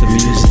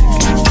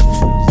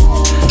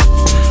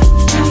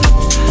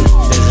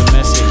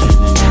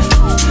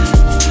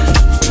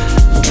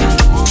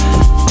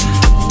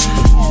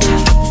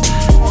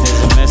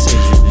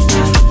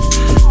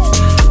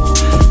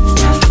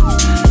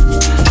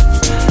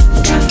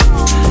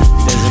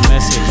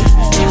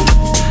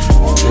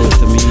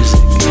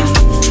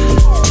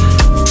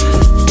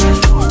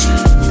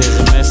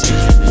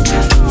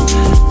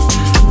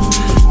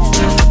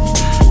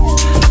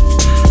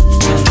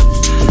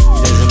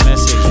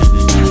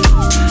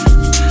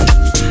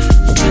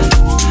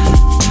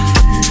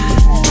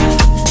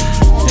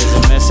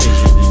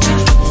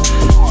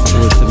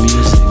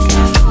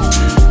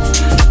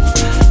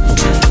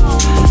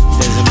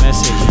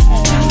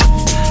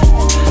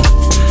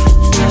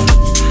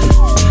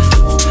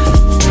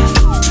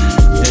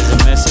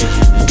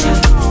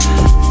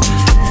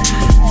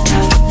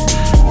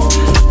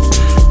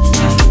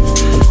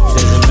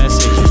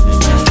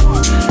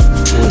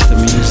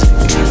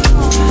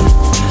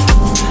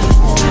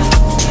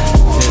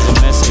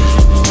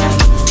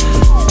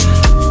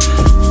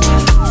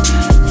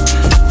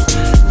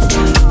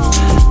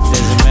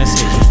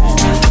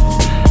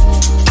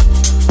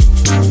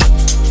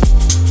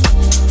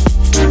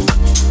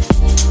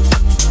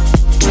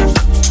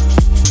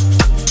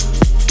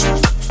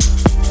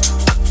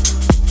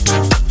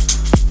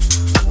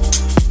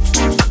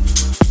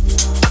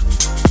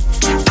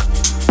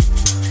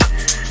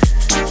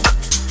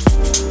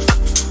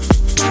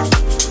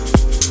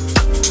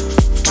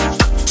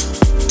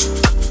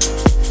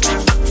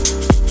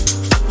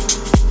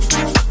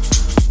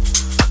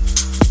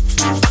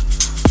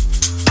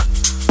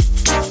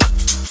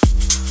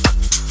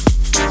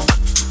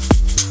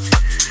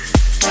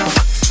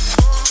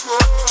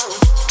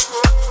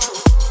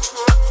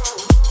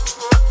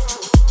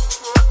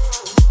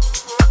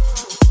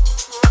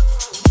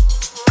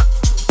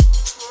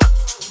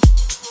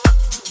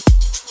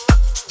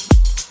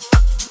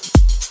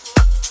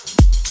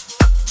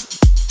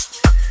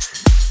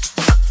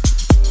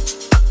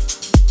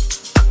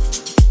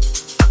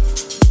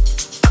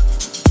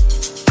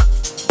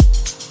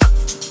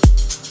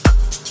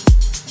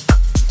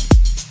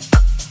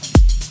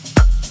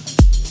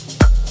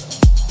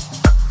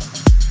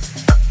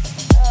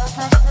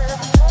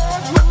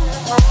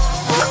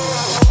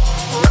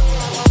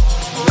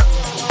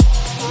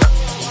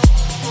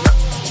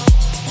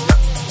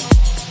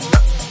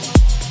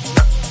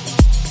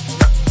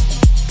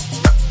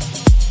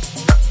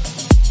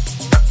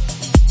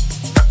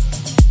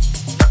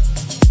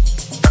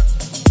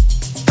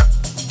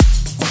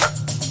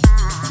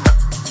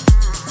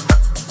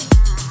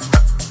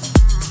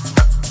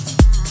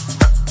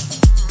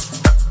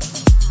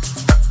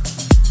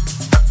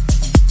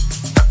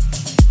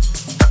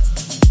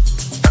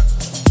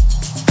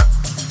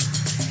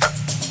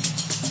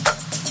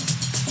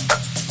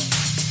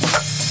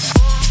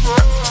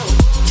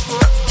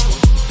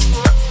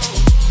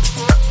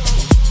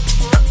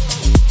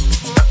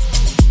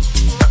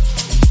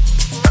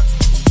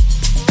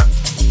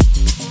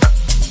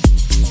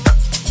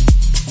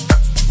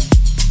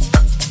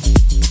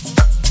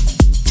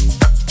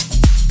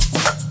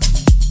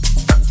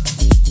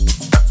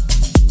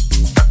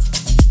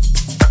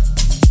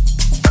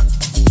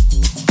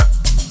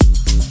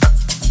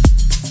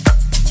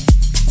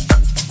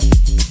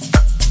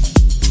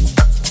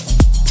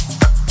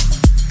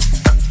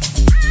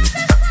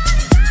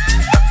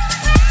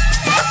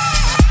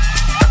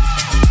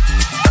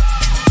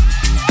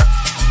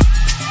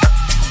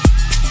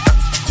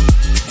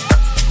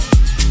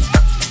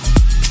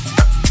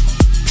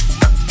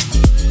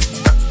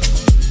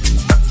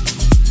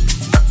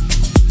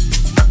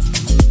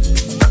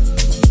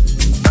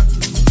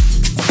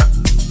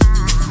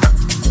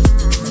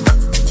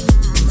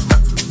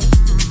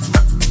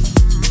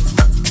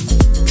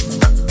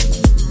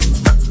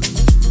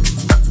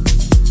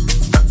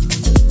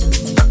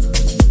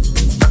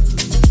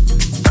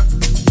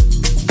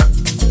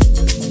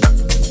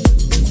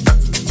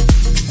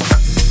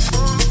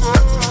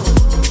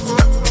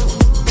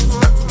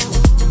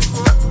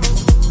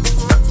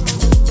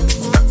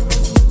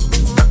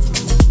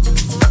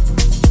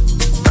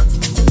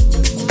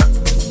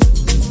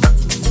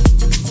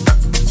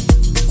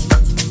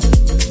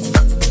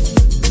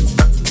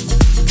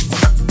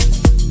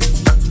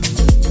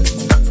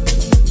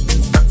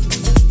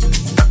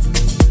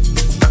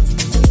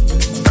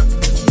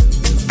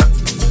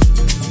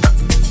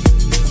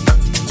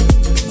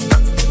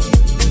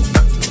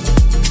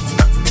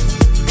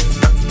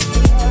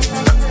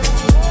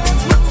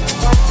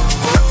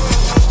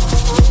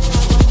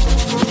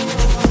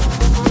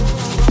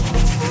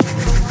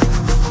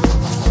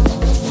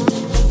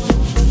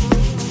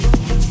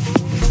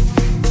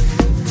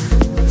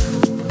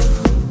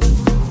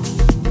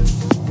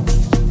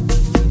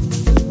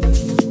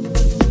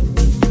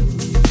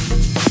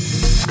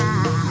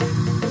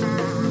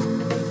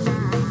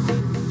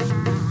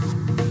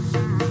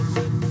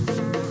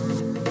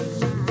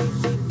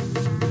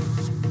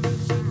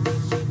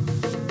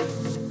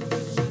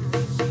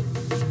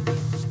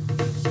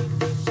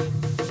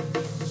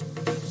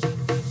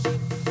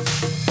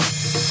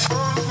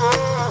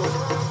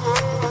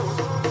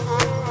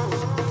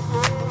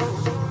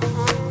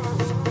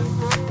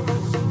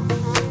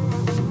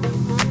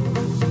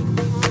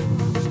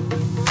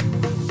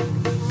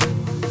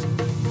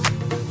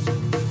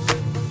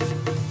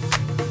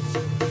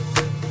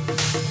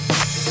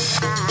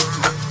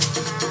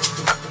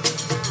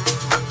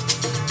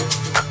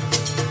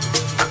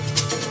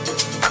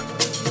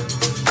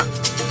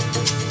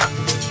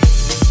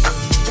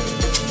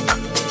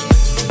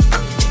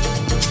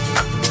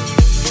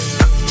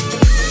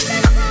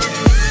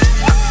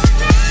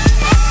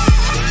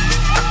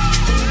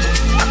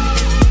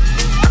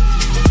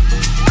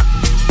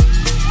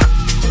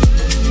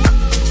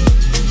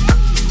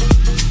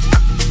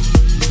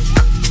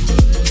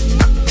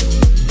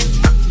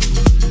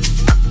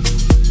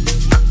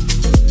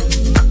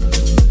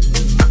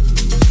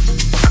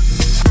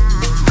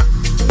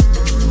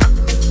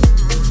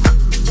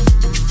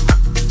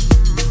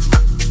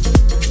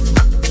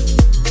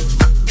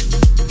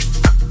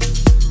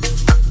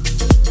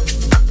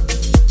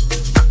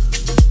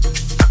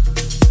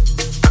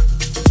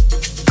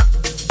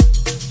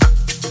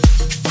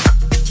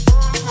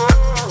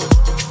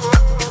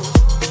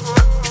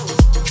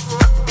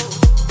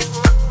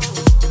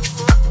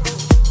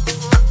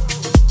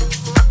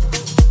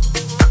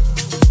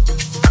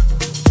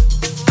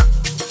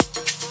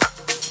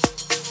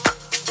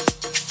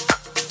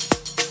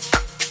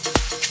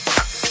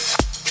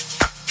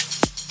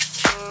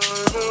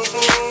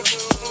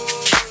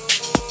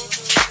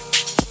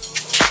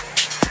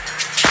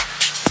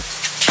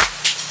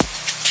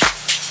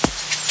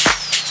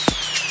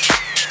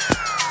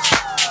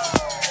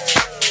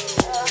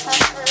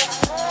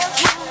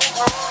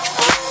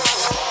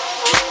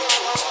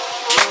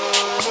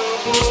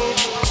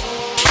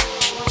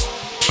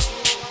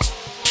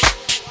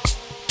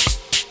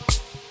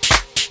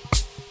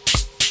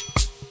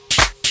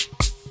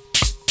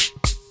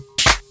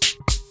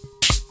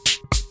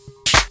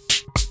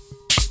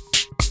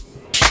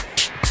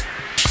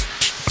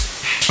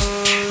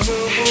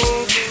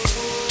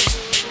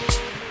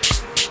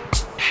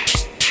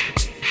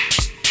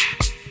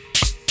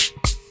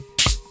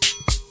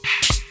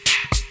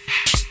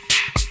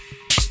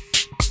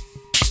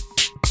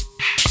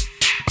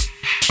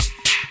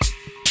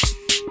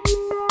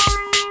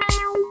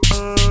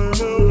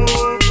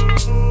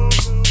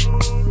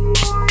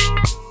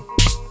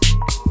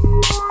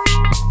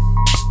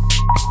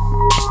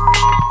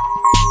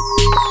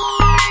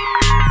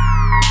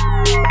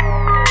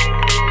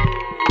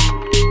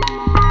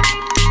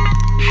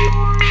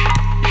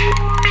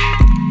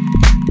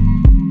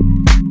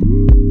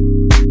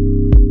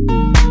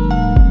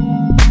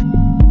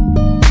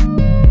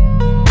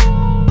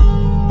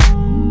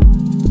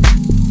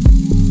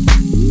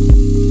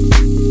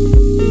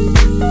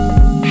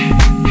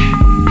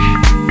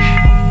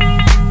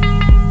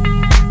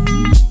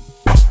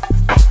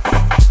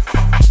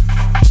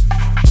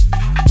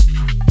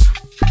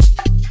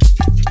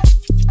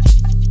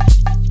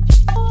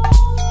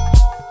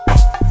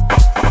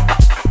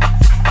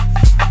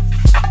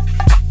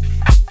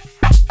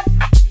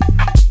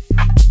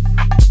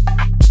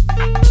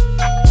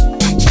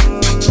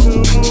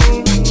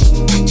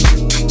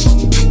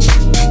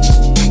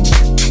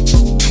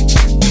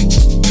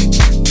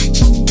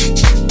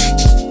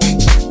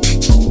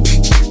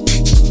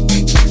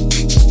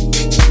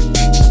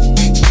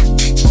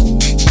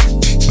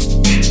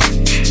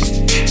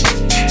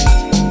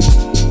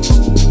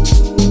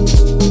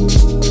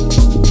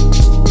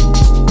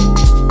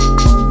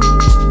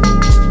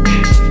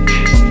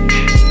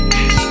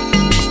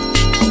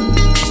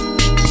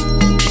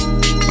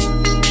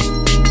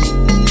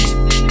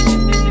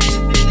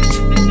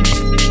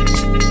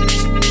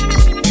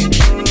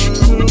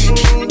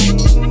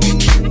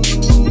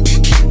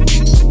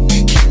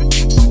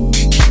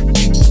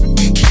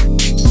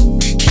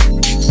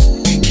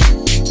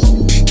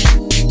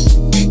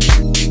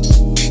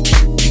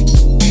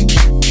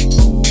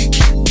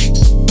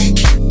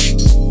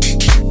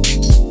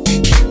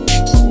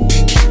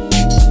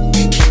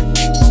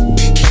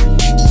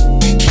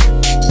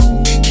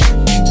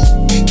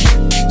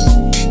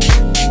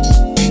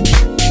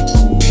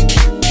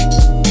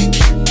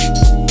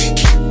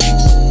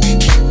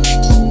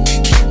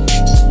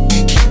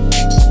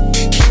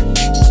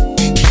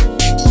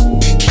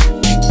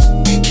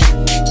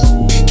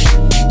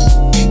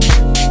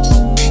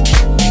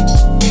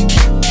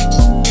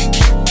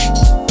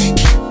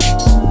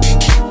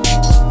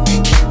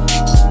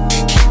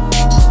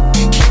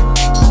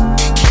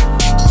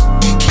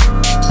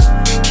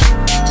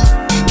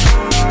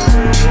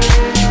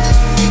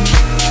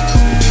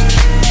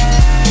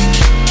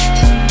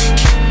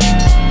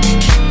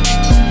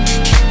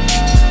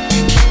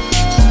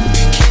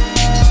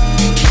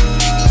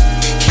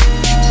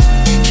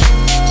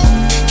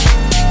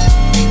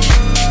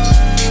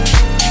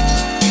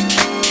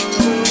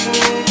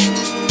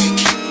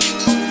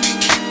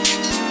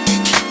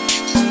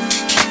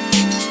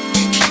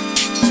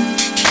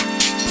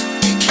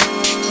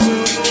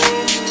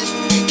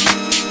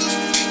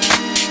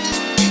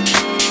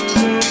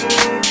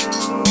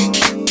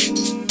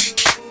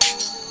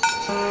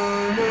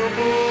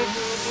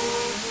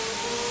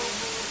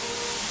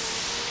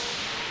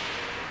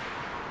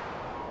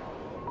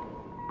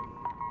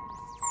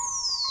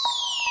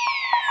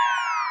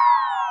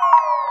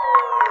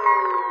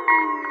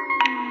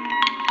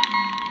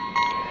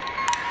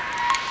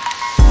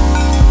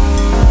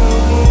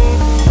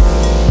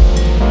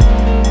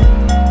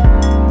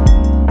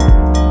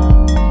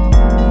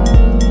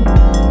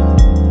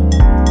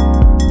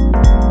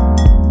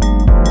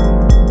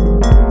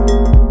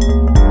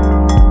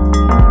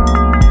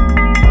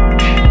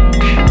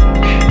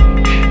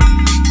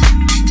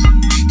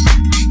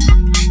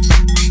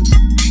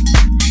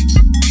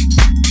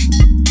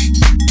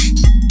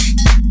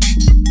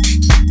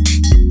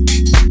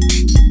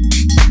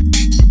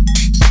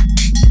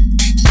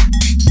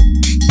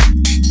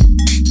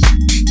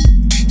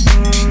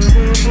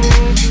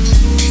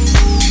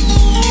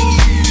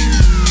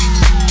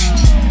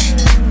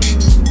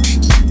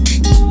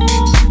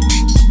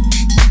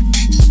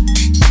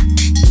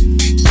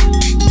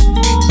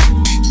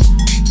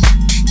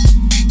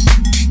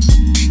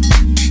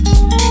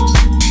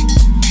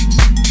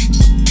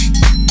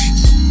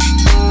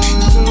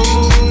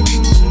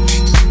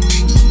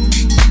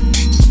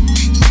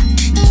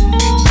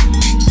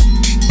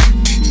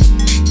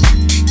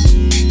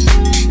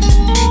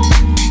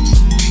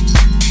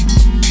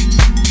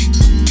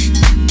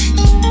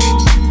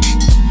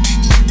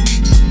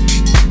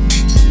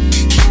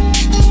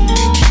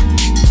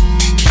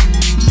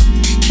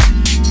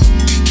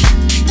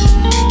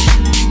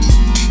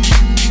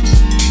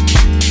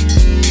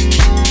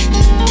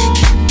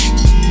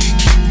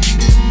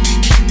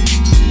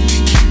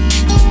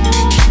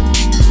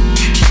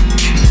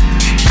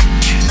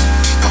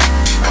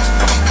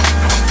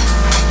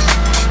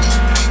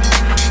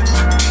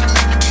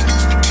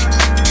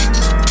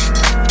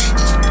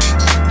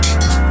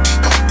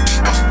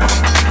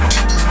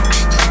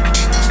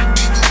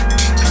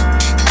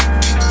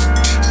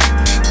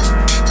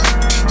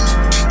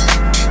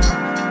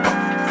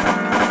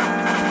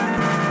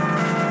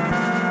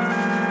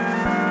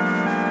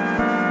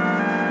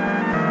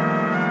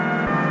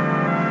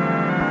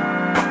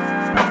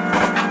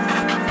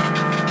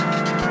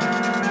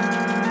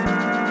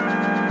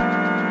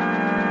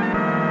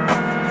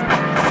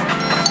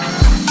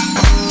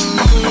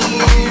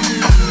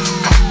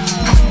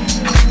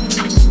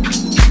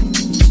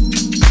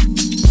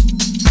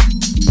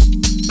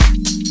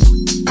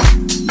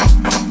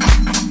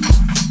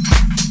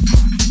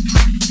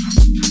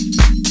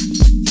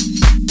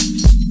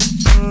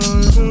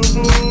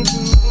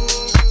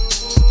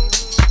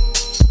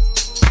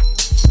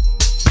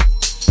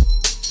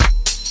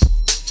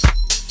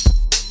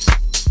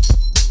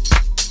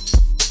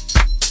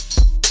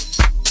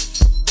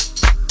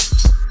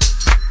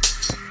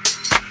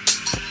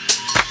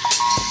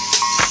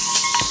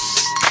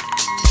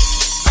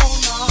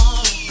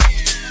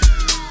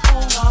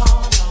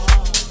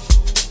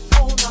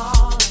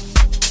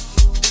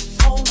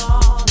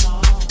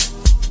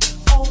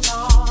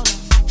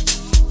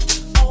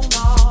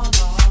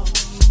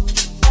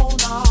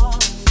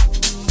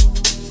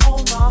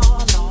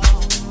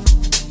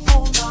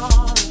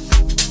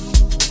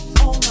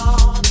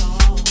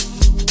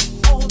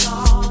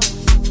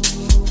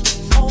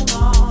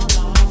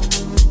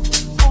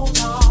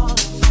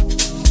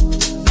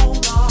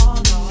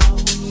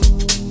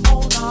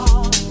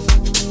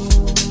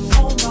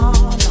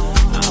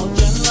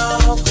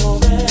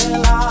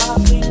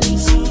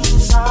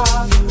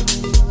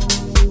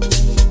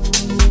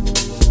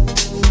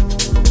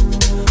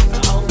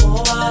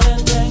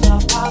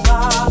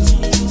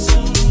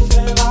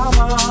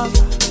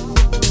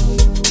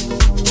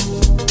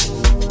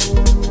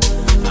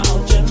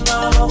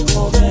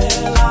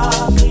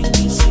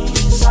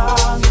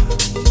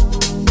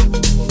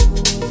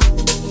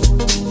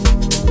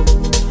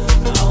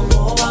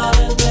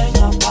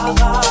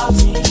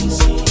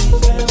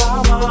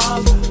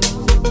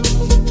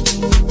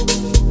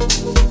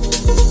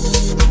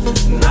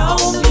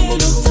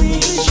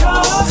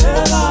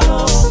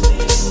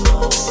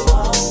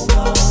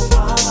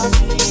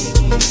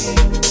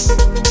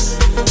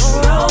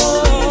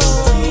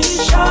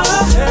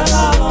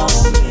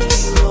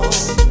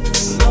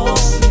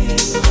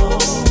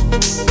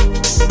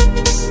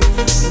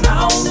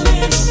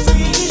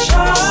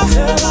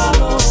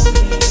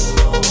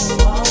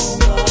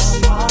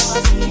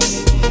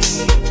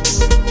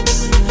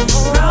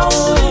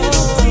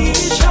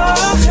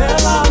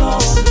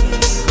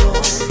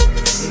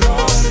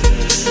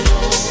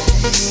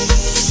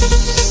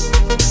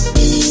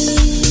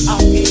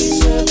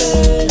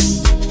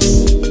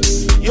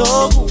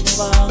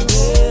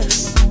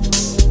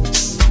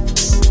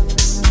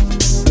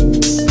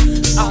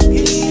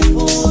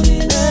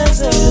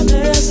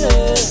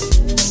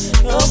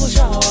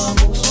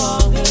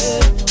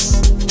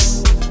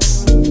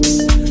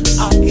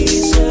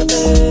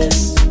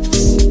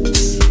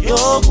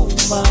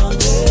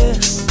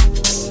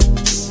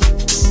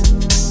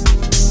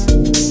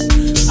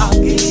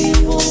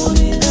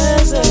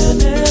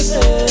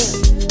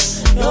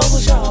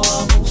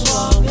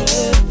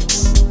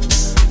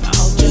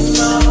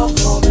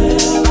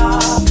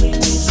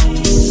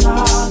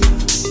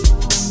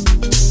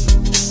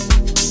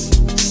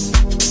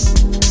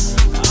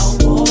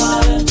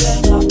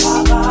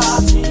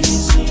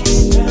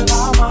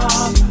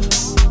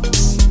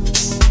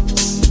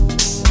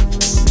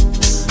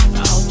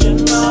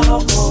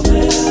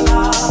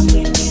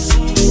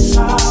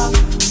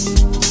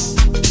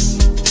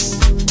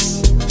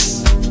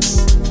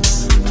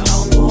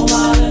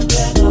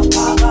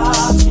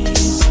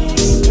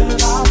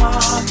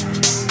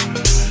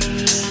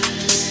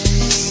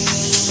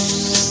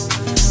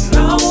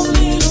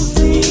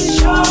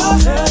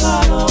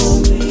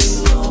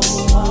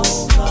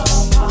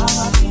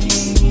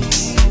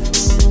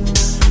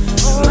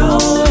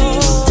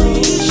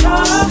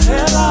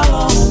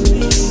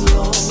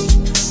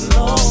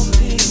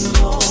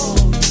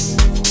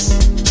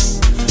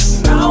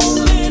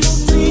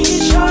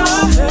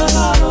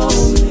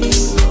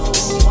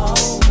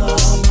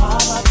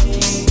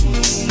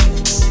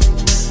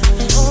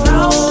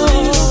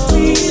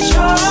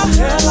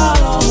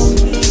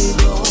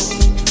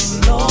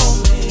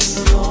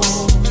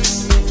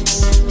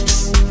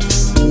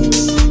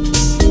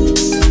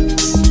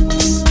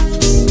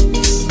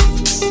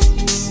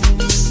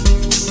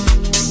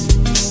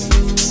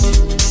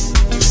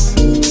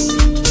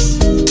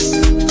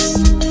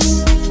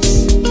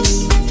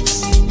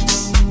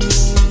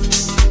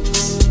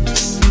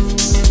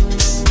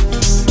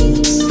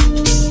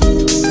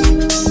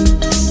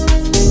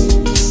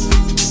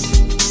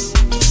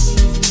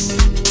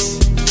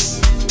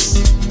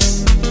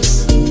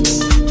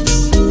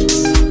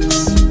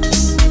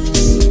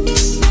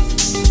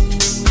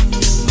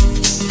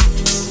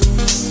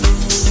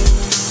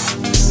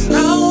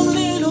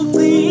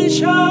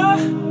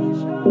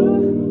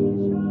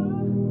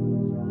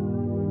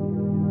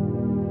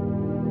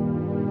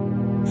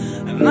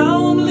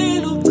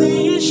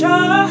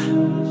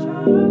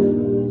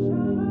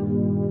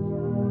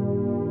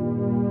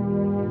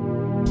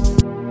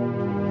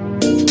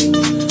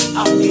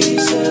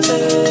 isebe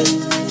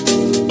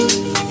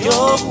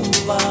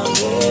yokuba